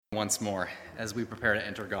Once more as we prepare to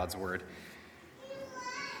enter God's Word.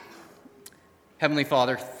 Heavenly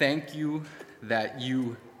Father, thank you that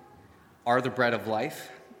you are the bread of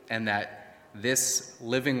life and that this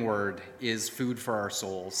living Word is food for our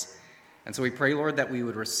souls. And so we pray, Lord, that we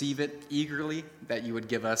would receive it eagerly, that you would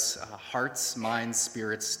give us hearts, minds,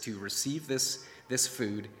 spirits to receive this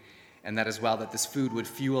food, and that as well that this food would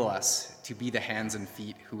fuel us to be the hands and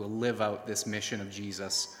feet who will live out this mission of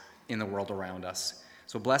Jesus in the world around us.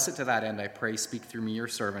 So bless it to that end, I pray. Speak through me, your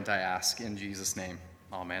servant, I ask. In Jesus' name,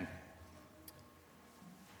 amen.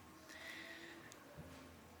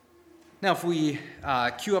 Now, if we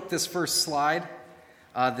cue up this first slide,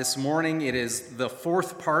 this morning it is the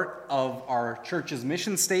fourth part of our church's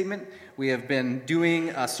mission statement. We have been doing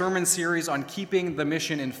a sermon series on keeping the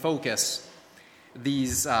mission in focus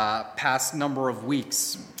these past number of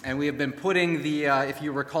weeks. And we have been putting the, if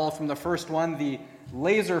you recall from the first one, the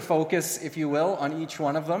laser focus, if you will, on each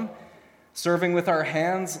one of them. Serving with our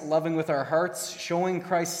hands, loving with our hearts, showing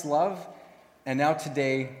Christ's love, and now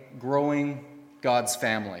today, growing God's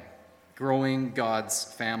family. Growing God's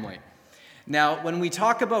family. Now, when we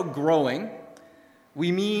talk about growing,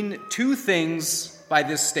 we mean two things by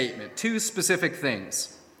this statement, two specific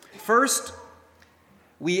things. First,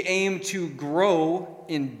 we aim to grow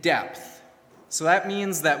in depth. So that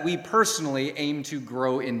means that we personally aim to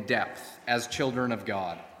grow in depth as children of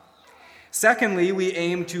God. Secondly, we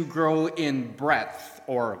aim to grow in breadth,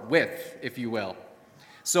 or width, if you will.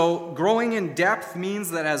 So growing in depth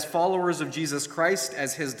means that as followers of Jesus Christ,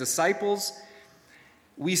 as his disciples,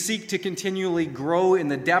 we seek to continually grow in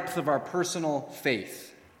the depth of our personal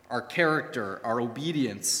faith, our character, our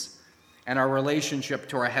obedience, and our relationship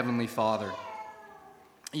to our Heavenly Father.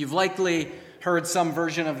 You've likely heard some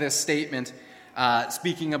version of this statement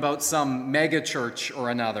speaking about some mega church or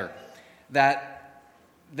another, that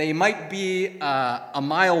they might be a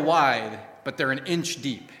mile wide, but they're an inch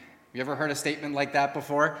deep. Have you ever heard a statement like that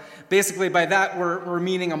before? Basically, by that, we're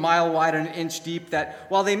meaning a mile wide and an inch deep, that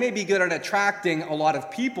while they may be good at attracting a lot of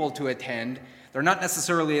people to attend, they're not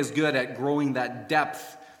necessarily as good at growing that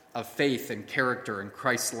depth of faith and character and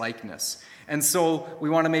Christ-likeness. And so we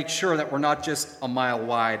want to make sure that we're not just a mile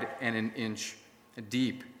wide and an inch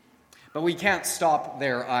deep. But we can't stop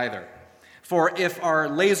there either. For if our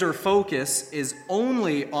laser focus is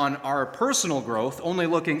only on our personal growth, only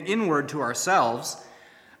looking inward to ourselves,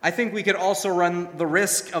 I think we could also run the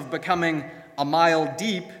risk of becoming a mile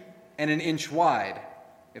deep and an inch wide,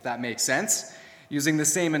 if that makes sense. Using the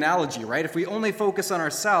same analogy, right? If we only focus on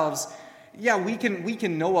ourselves, yeah, we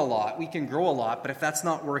can know a lot, we can grow a lot, but if that's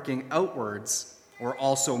not working outwards, we're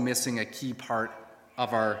also missing a key part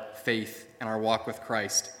of our faith and our walk with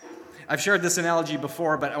Christ. I've shared this analogy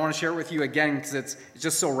before, but I want to share it with you again because it's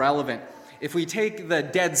just so relevant. If we take the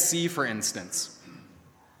Dead Sea, for instance,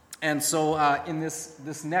 and so in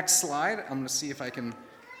this next slide, I'm going to see if I can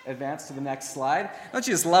advance to the next slide. Don't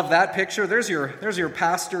you just love that picture? There's your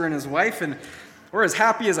pastor and his wife, and we're as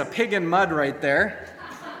happy as a pig in mud right there.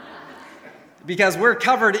 Because we're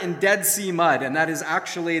covered in Dead Sea mud, and that is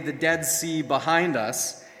actually the Dead Sea behind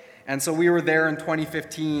us. And so we were there in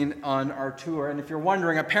 2015 on our tour. And if you're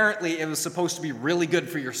wondering, apparently it was supposed to be really good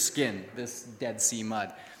for your skin, this Dead Sea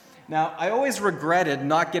mud. Now, I always regretted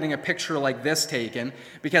not getting a picture like this taken,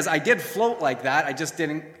 because I did float like that. I just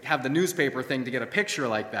didn't have the newspaper thing to get a picture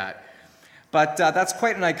like that. But that's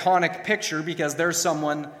quite an iconic picture, because there's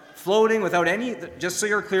someone floating without any, just so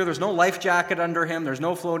you're clear, there's no life jacket under him, there's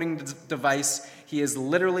no floating device. He is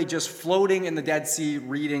literally just floating in the Dead Sea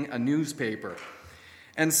reading a newspaper.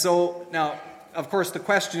 And so, now, of course, the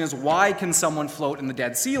question is, why can someone float in the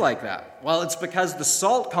Dead Sea like that? Well, it's because the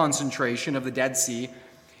salt concentration of the Dead Sea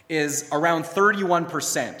is around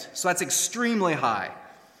 31%. So that's extremely high.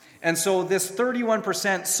 And so this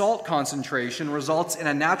 31% salt concentration results in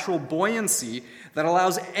a natural buoyancy that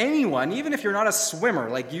allows anyone, even if you're not a swimmer,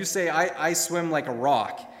 like you say, I swim like a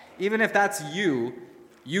rock, even if that's you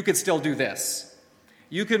could still do this.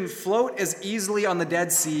 You can float as easily on the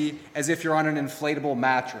Dead Sea as if you're on an inflatable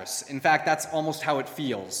mattress. In fact, that's almost how it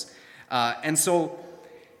feels. And so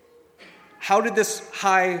how did this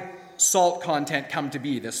high salt content come to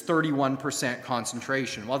be, this 31%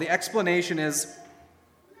 concentration? Well, the explanation is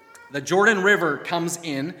the Jordan River comes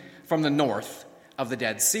in from the north of the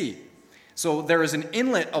Dead Sea. So there is an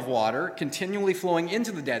inlet of water continually flowing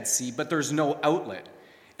into the Dead Sea, but there's no outlet.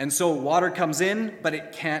 And so water comes in, but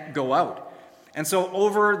it can't go out. And so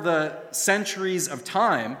over the centuries of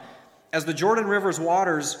time, as the Jordan River's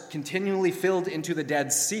waters continually filled into the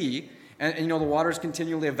Dead Sea, and the water's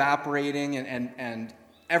continually evaporating, and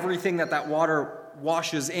everything that water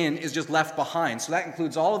washes in is just left behind. So that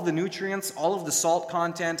includes all of the nutrients, all of the salt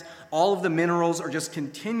content, all of the minerals are just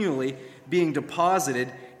continually being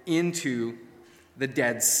deposited into the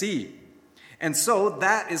Dead Sea. And so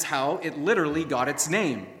that is how it literally got its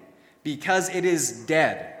name, because it is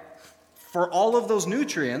dead. For all of those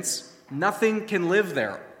nutrients, nothing can live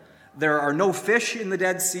there. There are no fish in the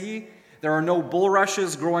Dead Sea. There are no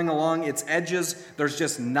bulrushes growing along its edges. There's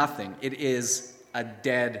just nothing. It is a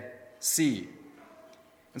dead sea.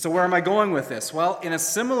 And so where am I going with this? Well, in a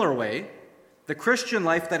similar way, the Christian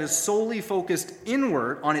life that is solely focused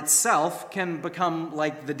inward on itself can become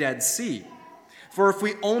like the Dead Sea. For if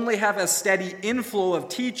we only have a steady inflow of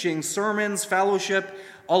teaching, sermons, fellowship,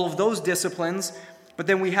 all of those disciplines, but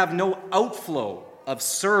then we have no outflow of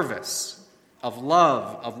service, of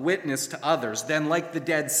love, of witness to others, then like the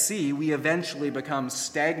Dead Sea, we eventually become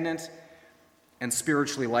stagnant and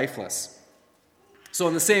spiritually lifeless. So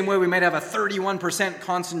in the same way, we might have a 31%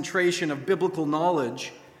 concentration of biblical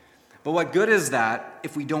knowledge, but what good is that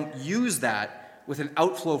if we don't use that with an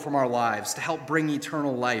outflow from our lives to help bring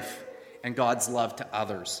eternal life and God's love to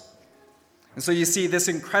others? And so you see, this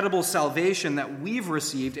incredible salvation that we've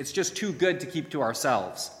received, it's just too good to keep to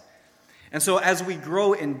ourselves. And so as we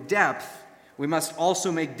grow in depth, we must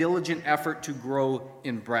also make diligent effort to grow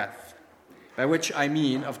in breadth, by which I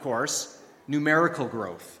mean, of course, numerical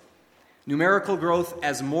growth. Numerical growth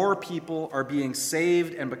as more people are being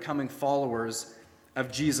saved and becoming followers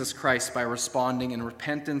of Jesus Christ by responding in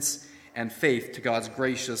repentance and faith to God's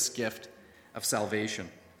gracious gift of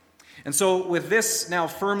salvation. And so with this now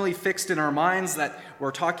firmly fixed in our minds that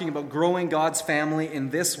we're talking about growing God's family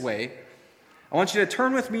in this way, I want you to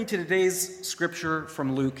turn with me to today's scripture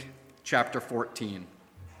from Luke chapter 14.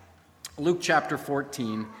 Luke chapter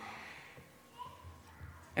 14.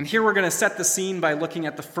 And here we're going to set the scene by looking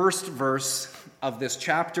at the first verse of this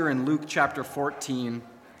chapter in Luke chapter 14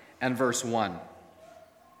 and verse 1.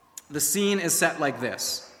 The scene is set like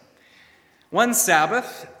this. One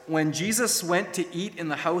Sabbath, when Jesus went to eat in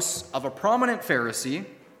the house of a prominent Pharisee,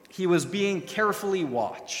 he was being carefully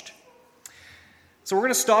watched. So we're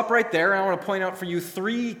going to stop right there, and I want to point out for you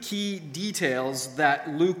three key details that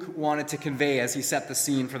Luke wanted to convey as he set the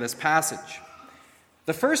scene for this passage.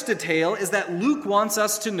 The first detail is that Luke wants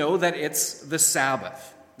us to know that it's the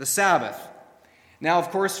Sabbath. The Sabbath. Now, of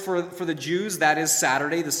course, for the Jews, that is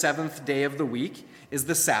Saturday, the seventh day of the week, is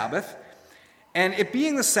the Sabbath. And it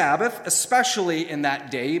being the Sabbath, especially in that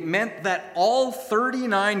day, meant that all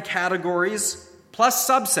 39 categories plus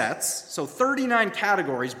subsets, so 39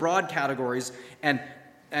 categories, broad categories, and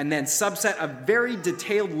then subset of very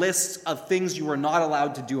detailed lists of things you were not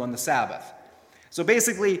allowed to do on the Sabbath. So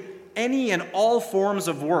basically, any and all forms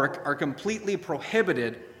of work are completely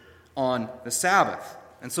prohibited on the Sabbath.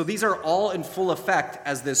 And so these are all in full effect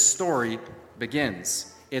as this story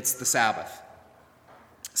begins. It's the Sabbath.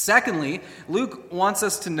 Secondly, Luke wants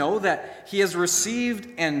us to know that he has received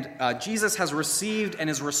and Jesus has received and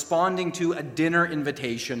is responding to a dinner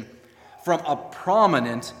invitation from a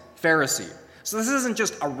prominent Pharisee. So this isn't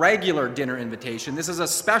just a regular dinner invitation. This is a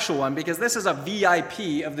special one because this is a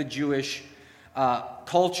VIP of the Jewish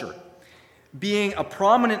culture. Being a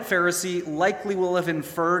prominent Pharisee likely will have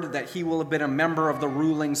inferred that he will have been a member of the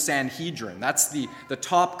ruling Sanhedrin. That's the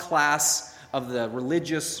top class of the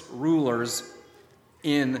religious rulers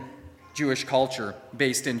in Jewish culture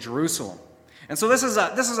based in Jerusalem. And so this is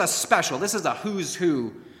a who's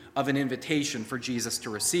who of an invitation for Jesus to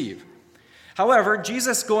receive. However,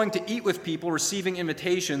 Jesus going to eat with people receiving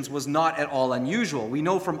invitations was not at all unusual. We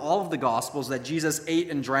know from all of the Gospels that Jesus ate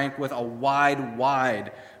and drank with a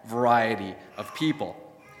wide variety of people.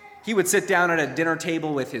 He would sit down at a dinner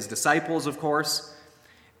table with his disciples, of course.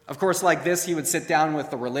 Of course, like this, he would sit down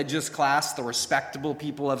with the religious class, the respectable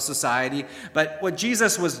people of society. But what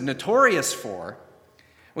Jesus was notorious for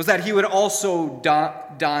was that he would also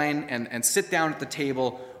dine and sit down at the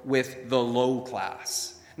table with the low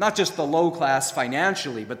class. Not just the low class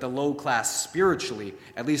financially, but the low class spiritually,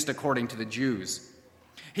 at least according to the Jews.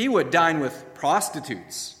 He would dine with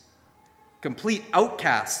prostitutes, complete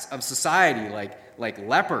outcasts of society like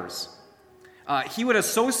lepers. He would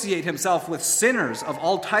associate himself with sinners of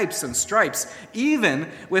all types and stripes. Even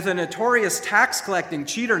with a notorious tax-collecting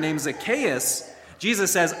cheater named Zacchaeus,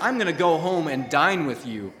 Jesus says, I'm going to go home and dine with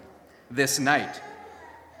you this night.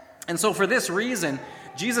 And so for this reason,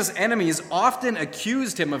 Jesus' enemies often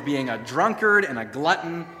accused him of being a drunkard and a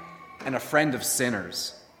glutton and a friend of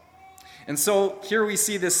sinners. And so here we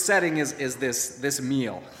see this setting is this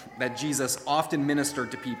meal that Jesus often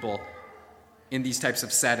ministered to people in these types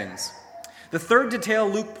of settings. The third detail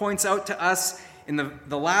Luke points out to us in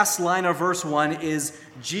the last line of verse 1 is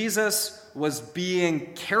Jesus was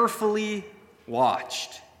being carefully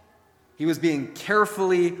watched. He was being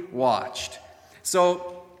carefully watched.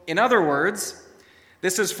 So, in other words,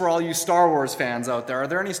 this is for all you Star Wars fans out there. Are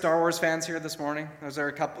there any Star Wars fans here this morning? There's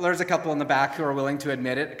a couple in the back who are willing to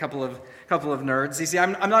admit it. A couple of nerds. You see,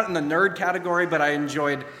 I'm not in the nerd category, but I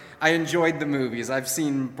enjoyed the movies. I've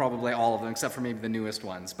seen probably all of them, except for maybe the newest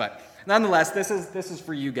ones. But nonetheless, this is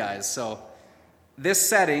for you guys. So this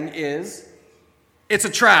setting it's a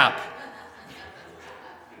trap.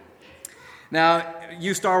 Now,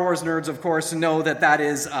 you Star Wars nerds, of course, know that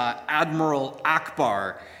is Admiral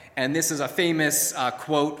Akbar. And this is a famous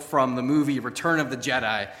quote from the movie Return of the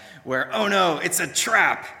Jedi, where, oh no, it's a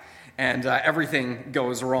trap! And everything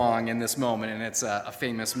goes wrong in this moment, and it's a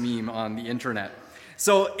famous meme on the internet.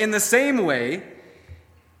 So in the same way,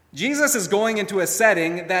 Jesus is going into a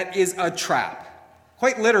setting that is a trap.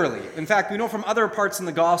 Quite literally. In fact, we know from other parts in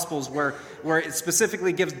the Gospels where it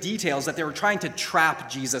specifically gives details that they were trying to trap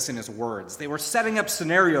Jesus in his words. They were setting up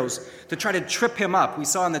scenarios to try to trip him up. We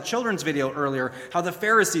saw in the children's video earlier how the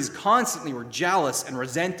Pharisees constantly were jealous and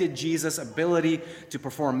resented Jesus' ability to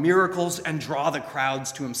perform miracles and draw the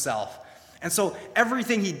crowds to himself. And so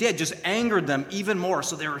everything he did just angered them even more.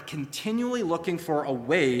 So they were continually looking for a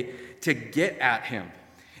way to get at him.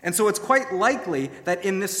 And so it's quite likely that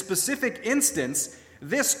in this specific instance,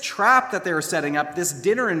 this trap that they were setting up, this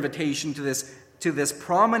dinner invitation to this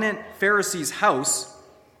prominent Pharisee's house,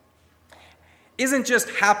 isn't just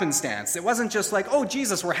happenstance. It wasn't just like, oh,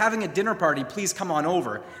 Jesus, we're having a dinner party, please come on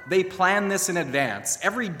over. They planned this in advance.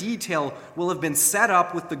 Every detail will have been set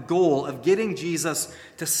up with the goal of getting Jesus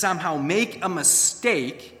to somehow make a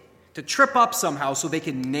mistake, to trip up somehow so they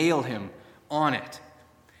can nail him on it.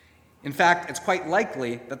 In fact, it's quite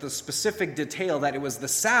likely that the specific detail that it was the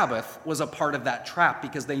Sabbath was a part of that trap,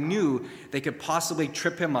 because they knew they could possibly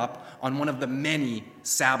trip him up on one of the many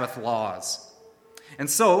Sabbath laws. And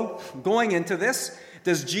so, going into this,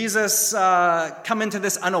 does Jesus come into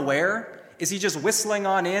this unaware? Is he just whistling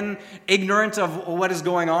on in, ignorant of what is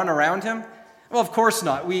going on around him? Well, of course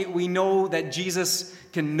not. We know that Jesus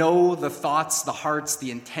can know the thoughts, the hearts, the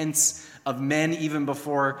intents of men even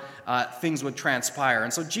before things would transpire.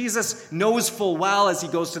 And so Jesus knows full well as he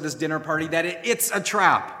goes to this dinner party that it's a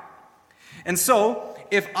trap. And so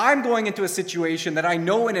if I'm going into a situation that I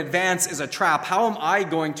know in advance is a trap, how am I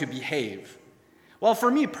going to behave? Well,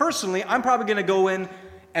 for me personally, I'm probably going to go in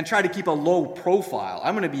and try to keep a low profile.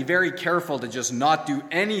 I'm going to be very careful to just not do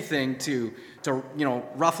anything to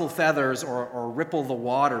ruffle feathers or ripple the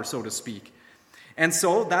water, so to speak. And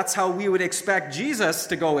so that's how we would expect Jesus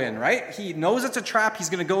to go in, right? He knows it's a trap. He's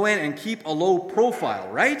going to go in and keep a low profile,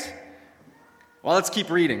 right? Well, let's keep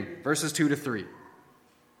reading, verses 2-3.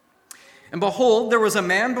 And behold, there was a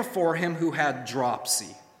man before him who had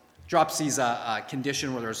dropsy. Dropsy is a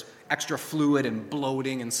condition where there's extra fluid and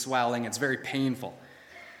bloating and swelling. It's very painful.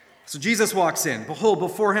 So Jesus walks in. Behold,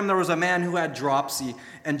 before him there was a man who had dropsy.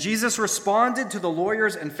 And Jesus responded to the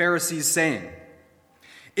lawyers and Pharisees, saying,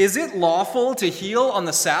 "Is it lawful to heal on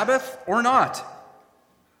the Sabbath or not?"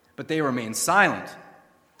 But they remained silent.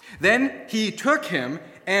 Then he took him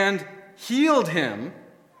and healed him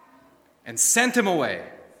and sent him away.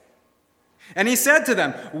 And he said to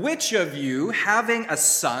them, "Which of you, having a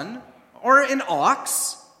son or an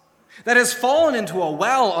ox that has fallen into a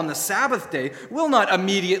well on the Sabbath day, will not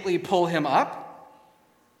immediately pull him up?"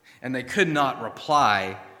 And they could not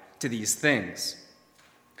reply to these things.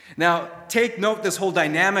 Now, take note this whole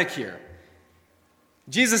dynamic here.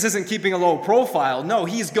 Jesus isn't keeping a low profile. No,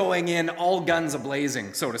 he's going in all guns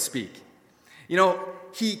a-blazing, so to speak.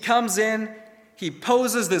 He comes in, he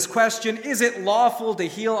poses this question, is it lawful to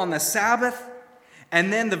heal on the Sabbath?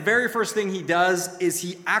 And then the very first thing he does is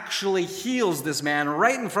he actually heals this man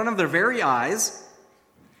right in front of their very eyes,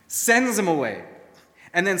 sends him away.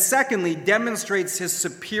 And then secondly, demonstrates his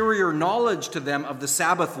superior knowledge to them of the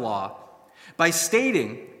Sabbath law by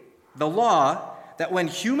stating the law that when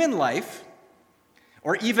human life,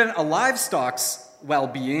 or even a livestock's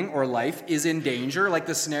well-being or life, is in danger, like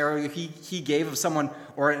the scenario he gave of someone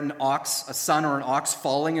or an ox, a son or an ox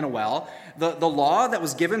falling in a well, the law that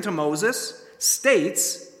was given to Moses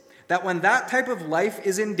states that when that type of life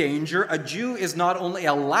is in danger, a Jew is not only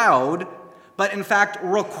allowed, but in fact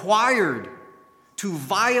required to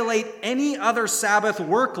violate any other Sabbath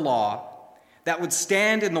work law that would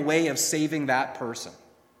stand in the way of saving that person.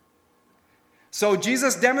 So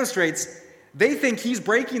Jesus demonstrates they think he's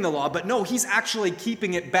breaking the law, but no, he's actually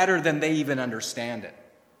keeping it better than they even understand it.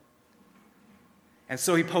 And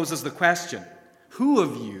so he poses the question, who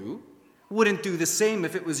of you wouldn't do the same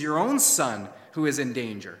if it was your own son who is in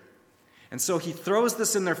danger? And so he throws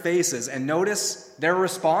this in their faces, and notice their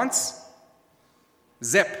response,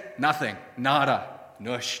 Zip, nothing, nada,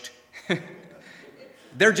 nusht.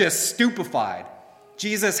 They're just stupefied.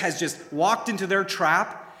 Jesus has just walked into their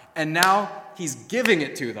trap, and now he's giving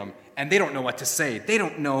it to them, and they don't know what to say. They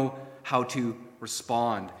don't know how to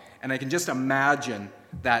respond. And I can just imagine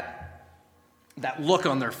that look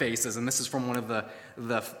on their faces, and this is from one of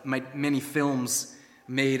the many films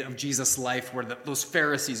made of Jesus' life, where those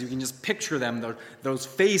Pharisees, you can just picture them, those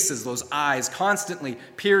faces, those eyes, constantly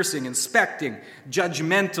piercing, inspecting,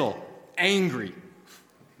 judgmental, angry.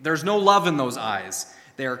 There's no love in those eyes.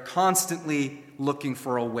 They are constantly looking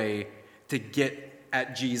for a way to get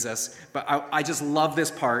at Jesus. But I just love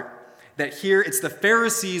this part, that here it's the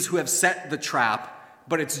Pharisees who have set the trap,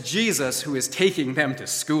 but it's Jesus who is taking them to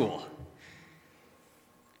school.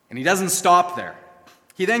 And he doesn't stop there.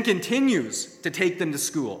 He then continues to take them to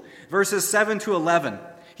school. Verses 7 to 11,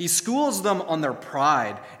 he schools them on their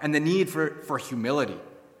pride and the need for humility.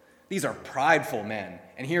 These are prideful men,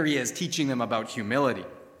 and here he is teaching them about humility.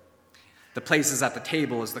 The places at the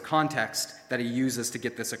table is the context that he uses to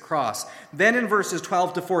get this across. Then in verses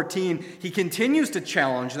 12 to 14, he continues to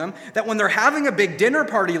challenge them that when they're having a big dinner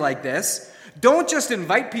party like this, don't just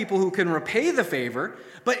invite people who can repay the favor,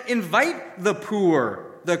 but invite the poor,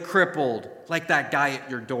 the crippled, like that guy at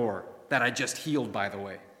your door that I just healed, by the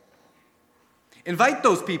way. Invite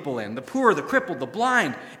those people in, the poor, the crippled, the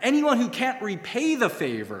blind, anyone who can't repay the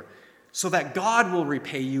favor, so that God will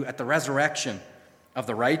repay you at the resurrection of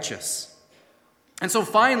the righteous. And so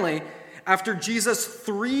finally, after Jesus'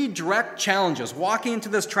 3 direct challenges, walking into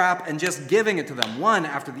this trap and just giving it to them, one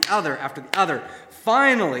after the other,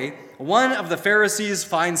 finally, one of the Pharisees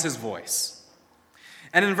finds his voice.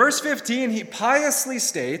 And in verse 15, he piously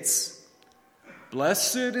states,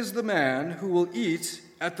 "Blessed is the man who will eat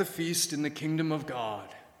at the feast in the kingdom of God."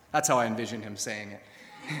 That's how I envision him saying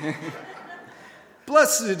it.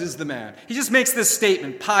 Blessed is the man. He just makes this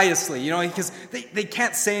statement piously, because they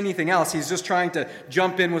can't say anything else. He's just trying to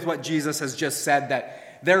jump in with what Jesus has just said,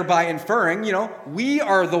 that thereby inferring, we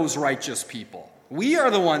are those righteous people. We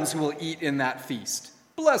are the ones who will eat in that feast.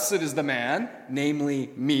 Blessed is the man,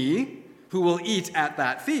 namely me, who will eat at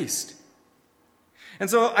that feast. And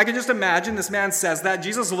so I can just imagine this man says that.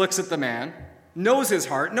 Jesus looks at the man, knows his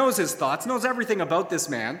heart, knows his thoughts, knows everything about this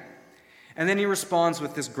man. And then he responds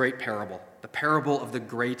with this great parable, the parable of the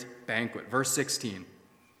great banquet. Verse 16.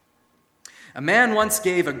 A man once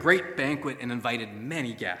gave a great banquet and invited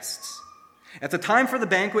many guests. At the time for the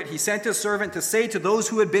banquet, he sent his servant to say to those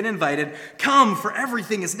who had been invited, "Come, for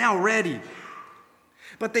everything is now ready."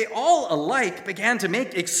 But they all alike began to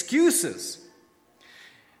make excuses.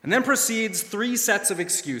 And then proceeds 3 sets of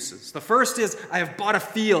excuses. The first is, I have bought a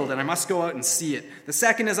field and I must go out and see it. The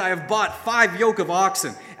second is, I have bought 5 yoke of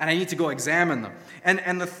oxen and I need to go examine them.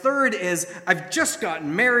 And the third is, I've just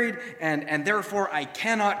gotten married and therefore I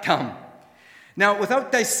cannot come. Now,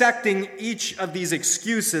 without dissecting each of these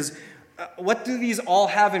excuses, what do these all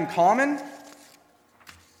have in common?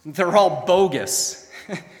 They're all bogus.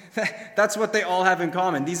 That's what they all have in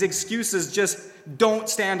common. These excuses just don't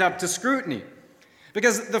stand up to scrutiny.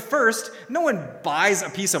 Because the first, no one buys a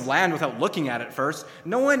piece of land without looking at it first.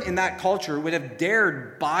 No one in that culture would have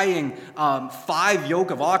dared buying 5 yoke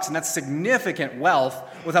of oxen, that's significant wealth,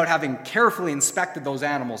 without having carefully inspected those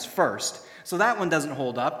animals first. So that one doesn't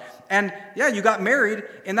hold up. And yeah, you got married.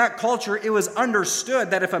 In that culture, it was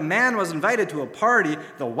understood that if a man was invited to a party,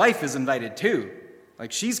 the wife is invited too.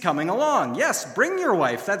 Like, she's coming along. Yes, bring your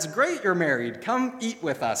wife. That's great, you're married. Come eat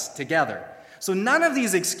with us together. So none of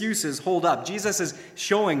these excuses hold up. Jesus is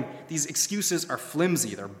showing these excuses are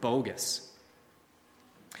flimsy, they're bogus.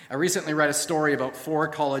 I recently read a story about 4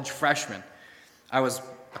 college freshmen. I was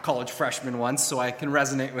a college freshman once, so I can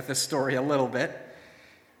resonate with this story a little bit.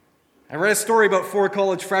 I read a story about 4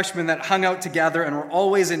 college freshmen that hung out together and were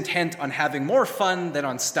always intent on having more fun than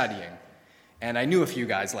on studying. And I knew a few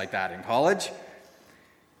guys like that in college.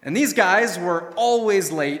 And these guys were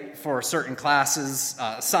always late for certain classes,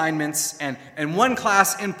 assignments, and one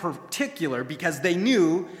class in particular, because they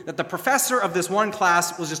knew that the professor of this one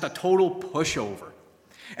class was just a total pushover.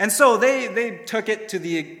 And so they took it to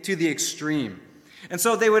the extreme. And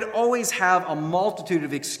so they would always have a multitude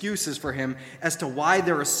of excuses for him as to why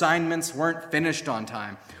their assignments weren't finished on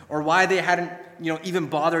time, or why they hadn't, even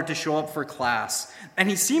bothered to show up for class. And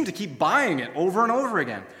he seemed to keep buying it over and over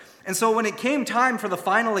again. And so when it came time for the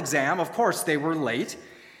final exam, of course, they were late.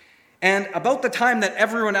 And about the time that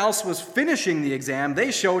everyone else was finishing the exam,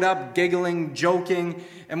 they showed up giggling, joking.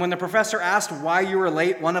 And when the professor asked why you were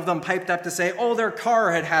late, one of them piped up to say, their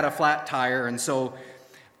car had a flat tire. And so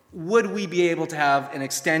would we be able to have an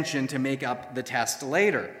extension to make up the test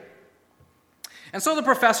later? And so the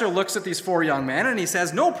professor looks at these 4 young men and he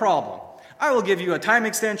says, "No problem. I will give you a time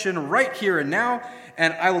extension right here and now,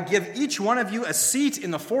 and I will give each one of you a seat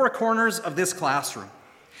in the 4 corners of this classroom.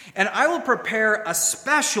 And I will prepare a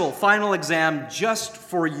special final exam just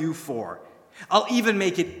for you 4. I'll even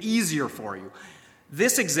make it easier for you.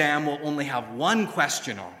 This exam will only have 1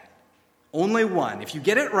 question on it. Only 1. If you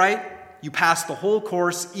get it right, you pass the whole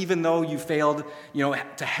course, even though you failed,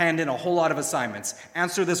 to hand in a whole lot of assignments.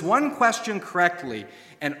 Answer this 1 question correctly,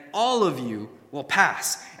 and all of you will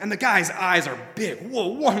pass." And the guy's eyes are big. Whoa,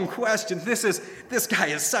 1 question. This guy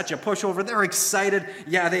is such a pushover. They're excited.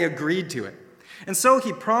 Yeah, they agreed to it. And so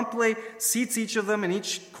he promptly seats each of them in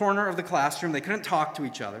each corner of the classroom. They couldn't talk to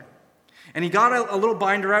each other. And he got a little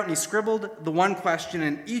binder out and he scribbled the 1 question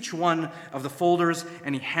in each one of the folders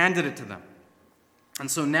and he handed it to them. And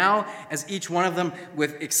so now, as each one of them,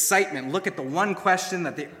 with excitement, look at the 1 question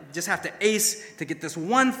that they just have to ace to get this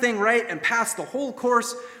 1 thing right and pass the whole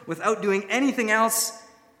course without doing anything else,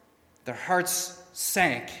 their hearts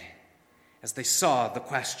sank as they saw the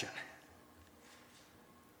question.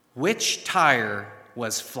 Which tire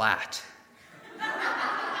was flat?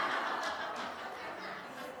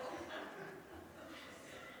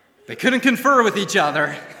 They couldn't confer with each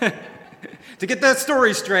other. To get that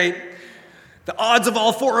story straight, the odds of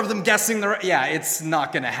all 4 of them guessing it's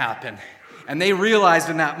not going to happen. And they realized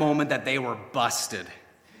in that moment that they were busted.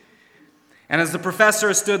 And as the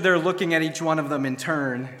professor stood there looking at each one of them in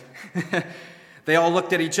turn, they all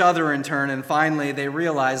looked at each other in turn, and finally they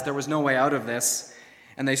realized there was no way out of this.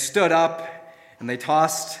 And they stood up and they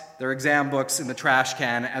tossed their exam books in the trash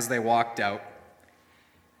can as they walked out.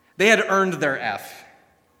 They had earned their F.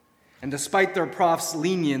 And despite their prof's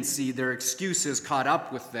leniency, their excuses caught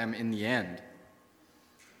up with them in the end.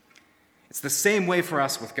 It's the same way for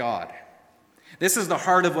us with God. This is the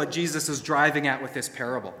heart of what Jesus is driving at with this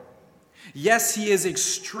parable. Yes, he is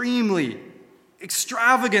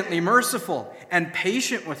extravagantly merciful and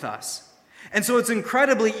patient with us. And so it's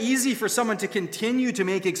incredibly easy for someone to continue to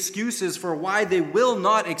make excuses for why they will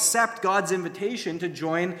not accept God's invitation to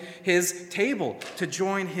join his table, to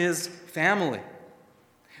join his family.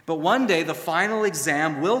 But one day, the final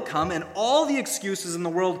exam will come, and all the excuses in the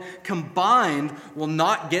world combined will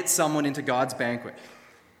not get someone into God's banquet.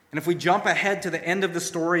 And if we jump ahead to the end of the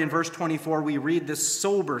story in verse 24, we read this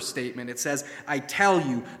sober statement. It says, "I tell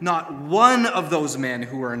you, not one of those men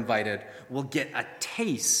who were invited will get a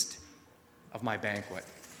taste of my banquet."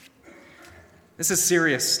 This is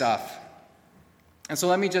serious stuff. And so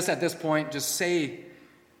let me just at this point just say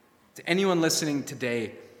to anyone listening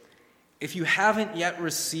today, if you haven't yet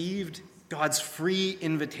received God's free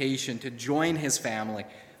invitation to join his family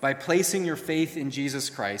by placing your faith in Jesus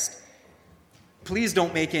Christ, please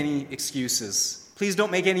don't make any excuses. Please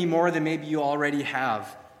don't make any more than maybe you already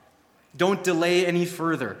have. Don't delay any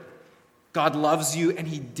further. God loves you and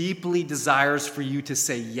he deeply desires for you to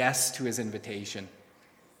say yes to his invitation.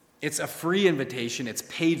 It's a free invitation. It's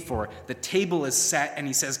paid for. The table is set and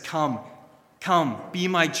he says, come, be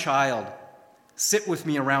my child. Sit with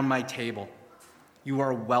me around my table. You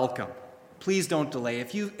are welcome. Please don't delay.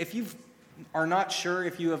 If you are not sure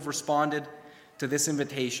if you have responded to this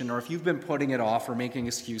invitation or if you've been putting it off or making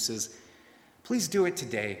excuses, please do it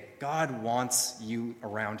today. God wants you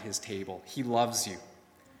around his table. He loves you.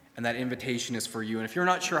 And that invitation is for you. And if you're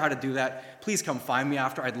not sure how to do that, please come find me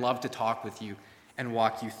after. I'd love to talk with you and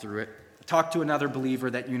walk you through it. Talk to another believer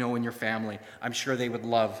that you know in your family. I'm sure they would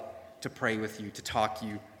love to pray with you, to talk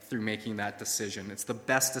you through making that decision. It's the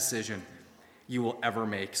best decision you will ever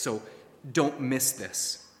make. So don't miss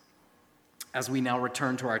this. As we now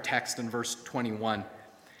return to our text in verse 21,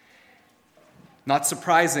 not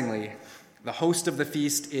surprisingly, the host of the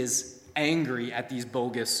feast is angry at these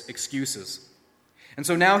bogus excuses. And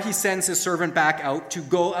so now he sends his servant back out to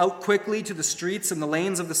go out quickly to the streets and the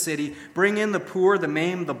lanes of the city, bring in the poor, the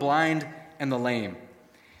maimed, the blind, and the lame.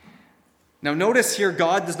 Now notice here,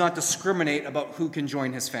 God does not discriminate about who can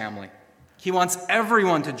join his family. He wants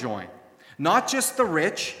everyone to join, not just the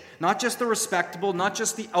rich, not just the respectable, not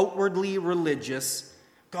just the outwardly religious.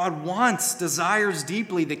 God desires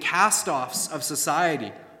deeply the cast-offs of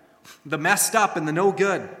society, the messed up and the no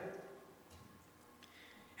good.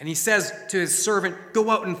 And he says to his servant, go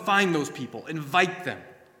out and find those people, invite them.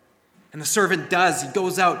 And the servant does. He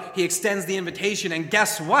goes out, he extends the invitation, and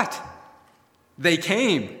guess what? They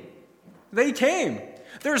came. They came.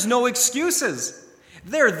 There's no excuses.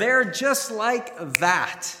 They're there just like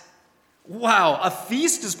that. Wow, a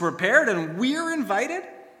feast is prepared and we're invited?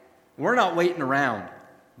 We're not waiting around.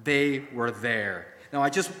 They were there. Now, I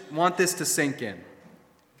just want this to sink in.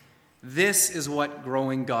 This is what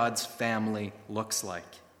growing God's family looks like.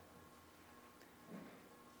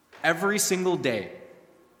 every single day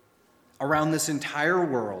around this entire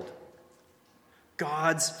world,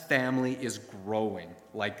 God's family is growing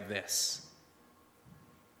like this.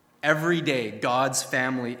 Every day, God's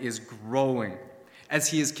family is growing as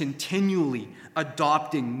he is continually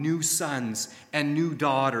adopting new sons and new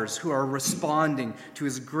daughters who are responding to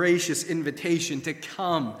his gracious invitation to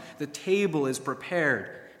come. The table is prepared.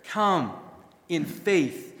 Come in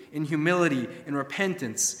faith, in humility, in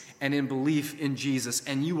repentance, and in belief in Jesus,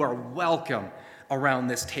 and you are welcome around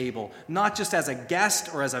this table, not just as a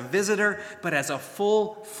guest or as a visitor, but as a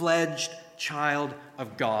full-fledged child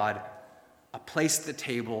of God, a place at the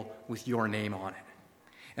table with your name on it.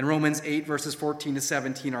 In Romans 8, verses 14 to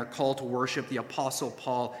 17, our call to worship, the Apostle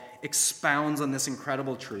Paul expounds on this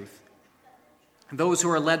incredible truth. Those who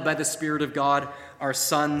are led by the Spirit of God are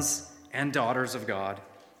sons and daughters of God.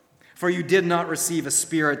 For you did not receive a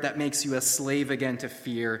spirit that makes you a slave again to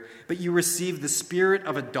fear, but you received the Spirit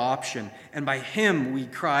of adoption, and by him we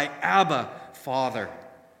cry, Abba, Father.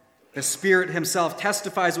 The Spirit himself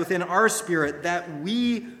testifies within our spirit that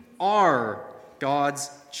we are God's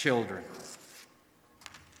children.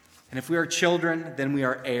 And if we are children, then we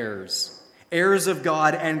are heirs, heirs of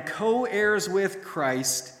God and co-heirs with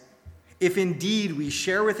Christ, if indeed we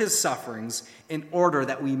share with his sufferings, in order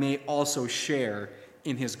that we may also share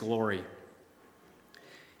in his glory.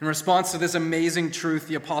 In response to this amazing truth,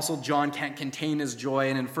 the Apostle John can't contain his joy,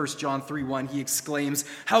 and in 1 John 3:1 he exclaims,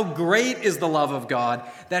 "How great is the love of God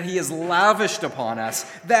that he has lavished upon us,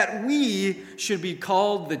 that we should be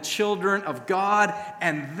called the children of God,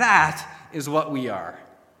 and that is what we are."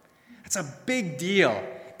 It's a big deal.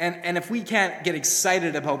 And if we can't get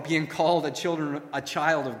excited about being called a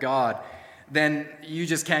child of God, then you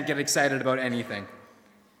just can't get excited about anything.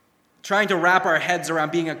 Trying to wrap our heads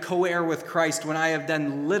around being a co-heir with Christ when I have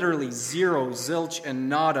done literally zero, zilch, and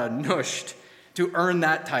nada, nusht to earn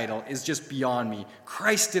that title is just beyond me.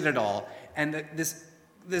 Christ did it all. And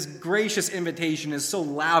this gracious invitation is so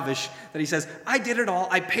lavish that he says, I did it all,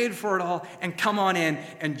 I paid for it all, and come on in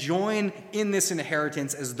and join in this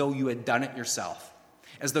inheritance as though you had done it yourself,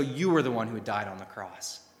 as though you were the one who had died on the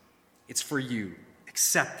cross. It's for you.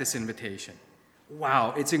 Accept this invitation.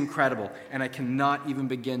 Wow, it's incredible, and I cannot even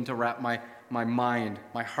begin to wrap my mind,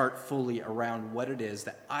 my heart fully around what it is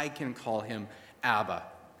that I can call him Abba,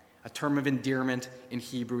 a term of endearment in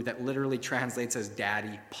Hebrew that literally translates as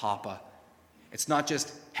daddy, papa. It's not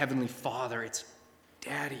just Heavenly Father, it's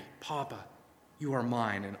Daddy, Papa, you are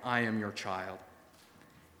mine and I am your child.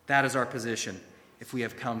 That is our position if we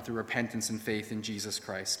have come through repentance and faith in Jesus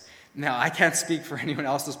Christ. Now, I can't speak for anyone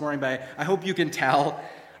else this morning, but I hope you can tell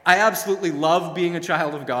I absolutely love being a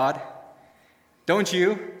child of God. Don't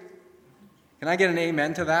you? Can I get an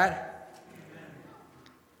amen to that?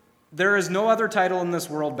 There is no other title in this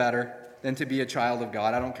world better than to be a child of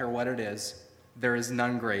God. I don't care what it is. There is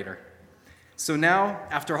none greater. So now,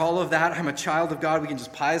 after all of that, I'm a child of God. We can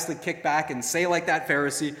just piously kick back and say like that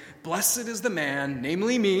Pharisee, "Blessed is the man,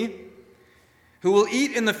 namely me, who will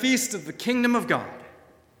eat in the feast of the kingdom of God."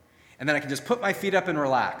 And then I can just put my feet up and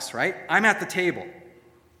relax, right? I'm at the table.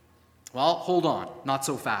 Well, hold on, not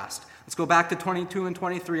so fast. Let's go back to 22 and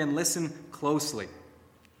 23 and listen closely.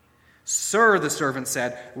 "Sir," the servant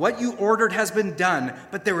said, "what you ordered has been done,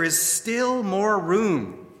 but there is still more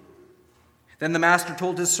room." Then the master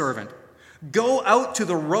told his servant, "Go out to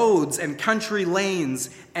the roads and country lanes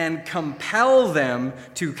and compel them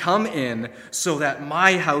to come in so that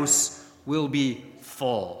my house will be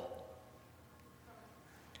full."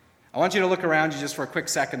 I want you to look around you just for a quick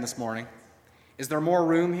second this morning. Is there more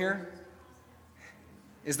room here?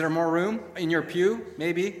 Is there more room in your pew?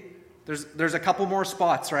 Maybe. There's a couple more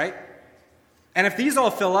spots, right? And if these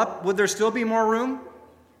all fill up, would there still be more room?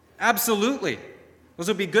 Absolutely. Those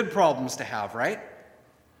would be good problems to have, right?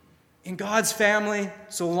 In God's family,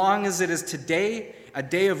 so long as it is today, a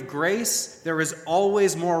day of grace, there is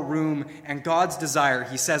always more room. And God's desire,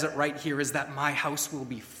 he says it right here, is that my house will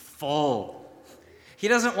be full. He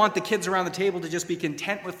doesn't want the kids around the table to just be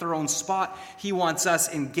content with their own spot. He wants us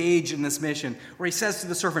engaged in this mission, where he says to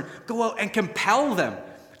the servant, go out and compel them.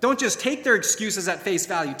 Don't just take their excuses at face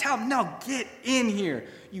value. Tell them, no, get in here.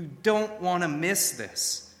 You don't want to miss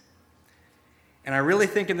this. And I really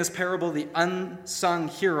think in this parable, the unsung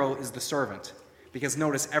hero is the servant. Because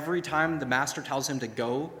notice, every time the master tells him to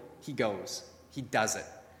go, he goes. He does it.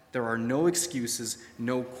 There are no excuses,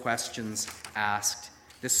 no questions asked.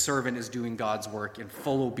 This servant is doing God's work in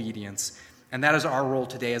full obedience. And that is our role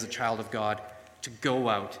today as a child of God, to go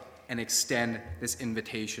out and extend this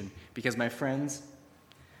invitation. Because, my friends,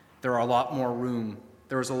 there is a lot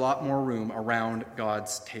more room around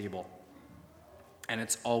God's table. And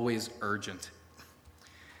it's always urgent.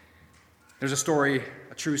 There's a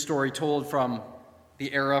true story told from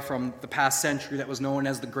the era from the past century that was known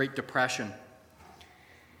as the Great Depression.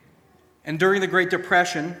 And during the Great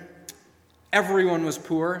Depression, everyone was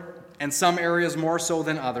poor, and some areas more so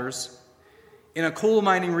than others. In a coal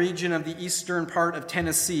mining region of the eastern part of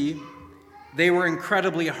Tennessee, they were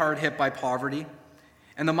incredibly hard hit by poverty.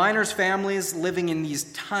 And the miners' families living in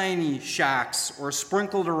these tiny shacks or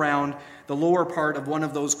sprinkled around the lower part of one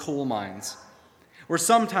of those coal mines. Or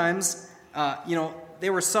sometimes, they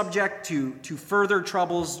were subject to further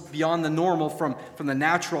troubles beyond the normal from the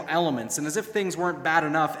natural elements. And as if things weren't bad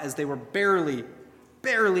enough, as they were barely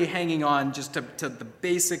hanging on just to the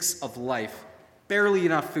basics of life, barely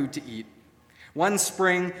enough food to eat. One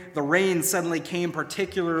spring, the rain suddenly came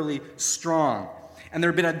particularly strong. And there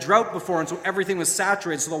had been a drought before, and so everything was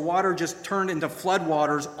saturated, so the water just turned into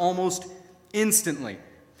floodwaters almost instantly.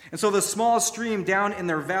 And so the small stream down in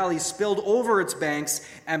their valley spilled over its banks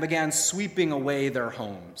and began sweeping away their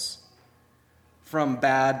homes, from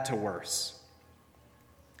bad to worse.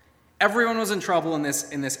 Everyone was in trouble in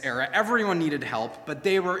this era. Everyone needed help, but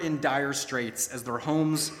they were in dire straits as their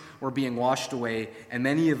homes were being washed away, and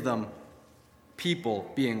many of them,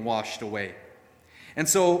 people being washed away. And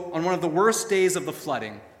so, on one of the worst days of the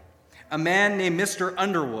flooding, a man named Mr.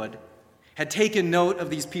 Underwood had taken note of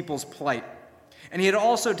these people's plight. And he had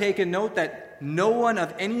also taken note that no one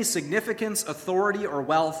of any significance, authority, or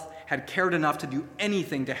wealth had cared enough to do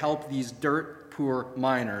anything to help these dirt-poor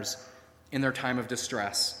miners in their time of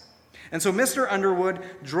distress. And so Mr. Underwood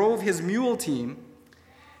drove his mule team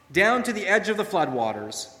down to the edge of the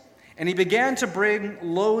floodwaters, and he began to bring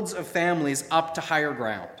loads of families up to higher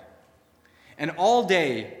ground. And all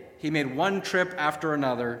day, he made one trip after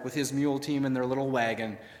another with his mule team and their little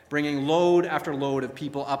wagon, bringing load after load of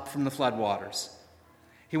people up from the floodwaters.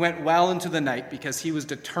 He went well into the night because he was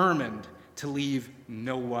determined to leave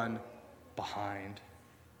no one behind.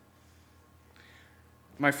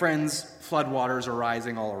 My friends, floodwaters are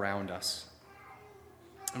rising all around us.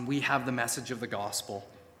 And we have the message of the gospel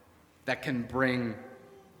that can bring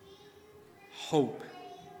hope,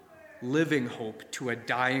 living hope, to a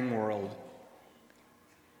dying world.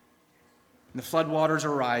 And the floodwaters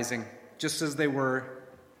are rising, just as they were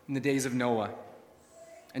in the days of Noah.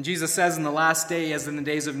 And Jesus says, in the last day, as in the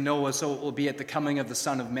days of Noah, so it will be at the coming of the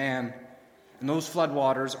Son of Man. And those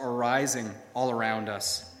floodwaters are rising all around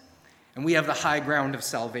us. And we have the high ground of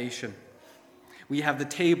salvation. We have the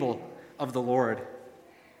table of the Lord.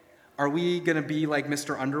 Are we going to be like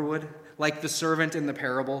Mr. Underwood, like the servant in the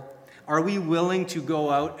parable? Are we willing to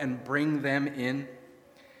go out and bring them in?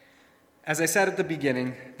 As I said at the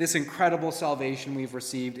beginning, this incredible salvation we've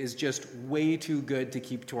received is just way too good to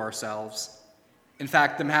keep to ourselves. In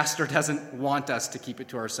fact, the Master doesn't want us to keep it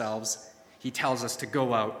to ourselves. He tells us to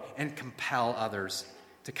go out and compel others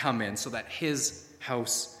to come in so that his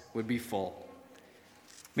house would be full.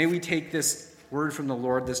 May we take this word from the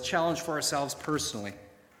Lord, this challenge for ourselves personally,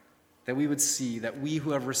 that we would see that we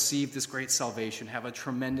who have received this great salvation have a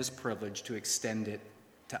tremendous privilege to extend it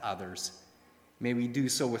to others. May we do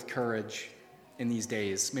so with courage in these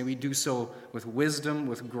days. May we do so with wisdom,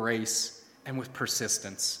 with grace, and with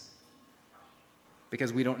persistence,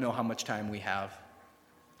 because we don't know how much time we have.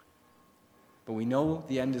 But we know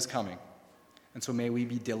the end is coming, and so may we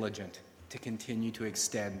be diligent to continue to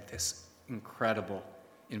extend this incredible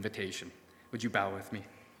invitation. Would you bow with me?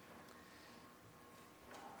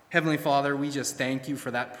 Heavenly Father, we just thank you for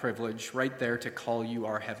that privilege right there to call you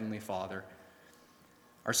our Heavenly Father.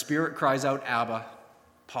 Our spirit cries out, Abba,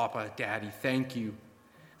 Papa, Daddy. Thank you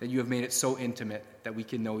that you have made it so intimate that we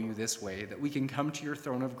can know you this way, that we can come to your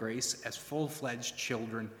throne of grace as full-fledged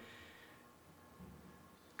children,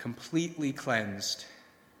 completely cleansed,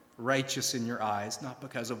 righteous in your eyes, not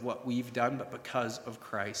because of what we've done, but because of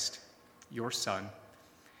Christ, your Son.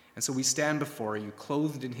 And so we stand before you,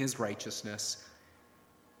 clothed in his righteousness,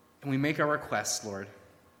 and we make our requests, Lord.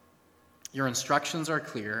 Your instructions are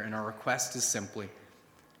clear, and our request is simply,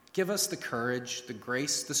 give us the courage, the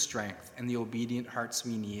grace, the strength, and the obedient hearts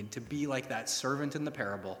we need to be like that servant in the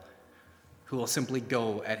parable who will simply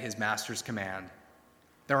go at his master's command.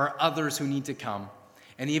 There are others who need to come,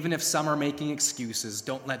 and even if some are making excuses,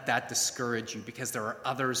 don't let that discourage you, because there are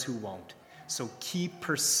others who won't. So keep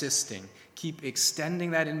persisting, keep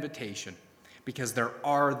extending that invitation, because there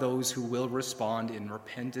are those who will respond in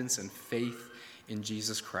repentance and faith in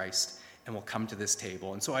Jesus Christ and will come to this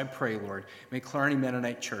table. And so I pray, Lord, may Clarny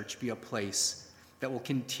Mennonite Church be a place that will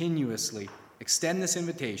continuously extend this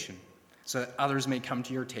invitation so that others may come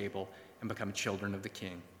to your table and become children of the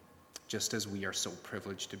King, just as we are so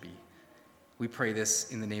privileged to be. We pray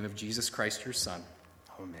this in the name of Jesus Christ, your Son.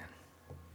 Amen.